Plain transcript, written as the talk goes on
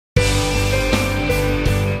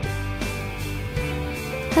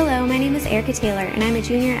my name is Erica Taylor, and I'm a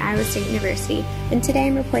junior at Iowa State University, and today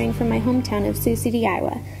I'm reporting from my hometown of Sioux City,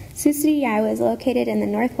 Iowa. Sioux City, Iowa is located in the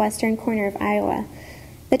northwestern corner of Iowa.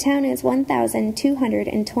 The town is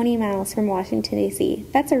 1,220 miles from Washington, D.C.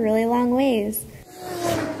 That's a really long ways.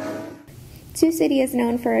 Sioux City is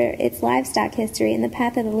known for its livestock history and the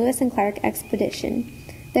path of the Lewis and Clark expedition.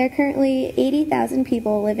 There are currently 80,000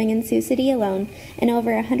 people living in Sioux City alone and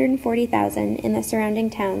over 140,000 in the surrounding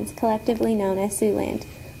towns, collectively known as Siouxland.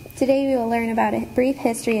 Today we will learn about a brief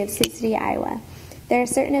history of Sioux City, Iowa. There are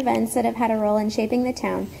certain events that have had a role in shaping the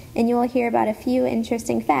town, and you will hear about a few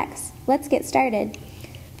interesting facts. Let's get started.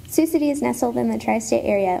 Sioux City is nestled in the tri-state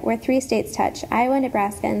area where 3 states touch, Iowa,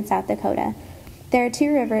 Nebraska, and South Dakota. There are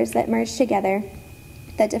 2 rivers that merge together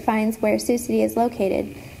that defines where Sioux City is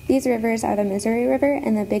located. These rivers are the Missouri River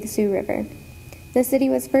and the Big Sioux River. The city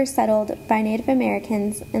was first settled by Native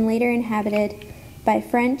Americans and later inhabited by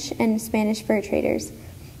French and Spanish fur traders.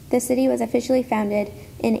 The city was officially founded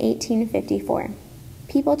in 1854.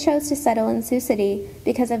 People chose to settle in Sioux City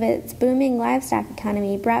because of its booming livestock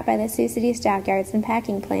economy brought by the Sioux City stockyards and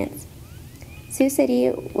packing plants. Sioux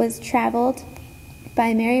City was traveled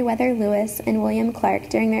by Meriwether Lewis and William Clark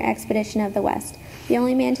during their expedition of the West. The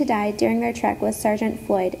only man to die during their trek was Sergeant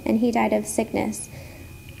Floyd, and he died of sickness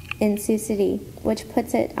in Sioux City, which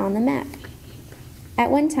puts it on the map. At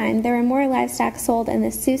one time, there were more livestock sold in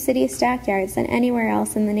the Sioux City stockyards than anywhere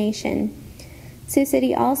else in the nation. Sioux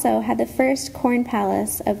City also had the first corn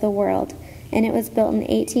palace of the world, and it was built in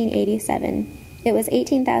 1887. It was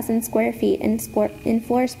 18,000 square feet in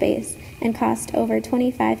floor space and cost over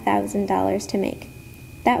 $25,000 to make.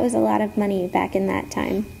 That was a lot of money back in that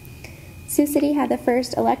time. Sioux City had the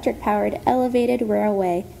first electric-powered elevated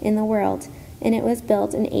railway in the world, and it was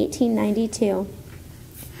built in 1892.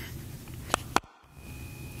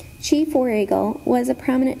 Chief War Eagle was a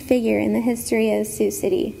prominent figure in the history of Sioux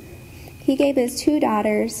City. He gave his 2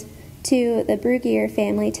 daughters to the Bruguier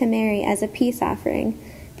family to marry as a peace offering.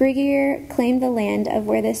 Bruguier claimed the land of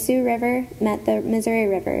where the Sioux River met the Missouri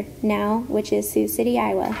River, now which is Sioux City,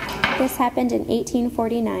 Iowa. This happened in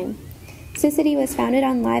 1849. Sioux City was founded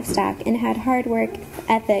on livestock and had hard work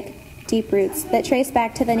ethic, deep roots that trace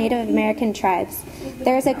back to the Native American tribes.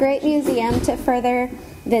 There is a great museum to further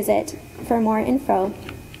visit for more info.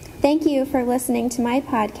 Thank you for listening to my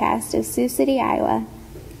podcast of Sioux City, Iowa.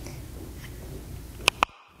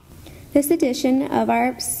 This edition of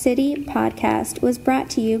our city podcast was brought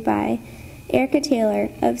to you by Erica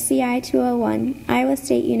Taylor of CI 201, Iowa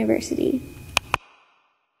State University.